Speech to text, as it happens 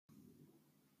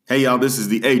Hey, y'all, this is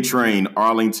the A Train,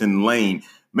 Arlington Lane.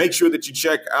 Make sure that you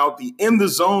check out the In the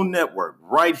Zone Network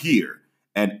right here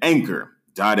at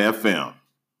Anchor.fm.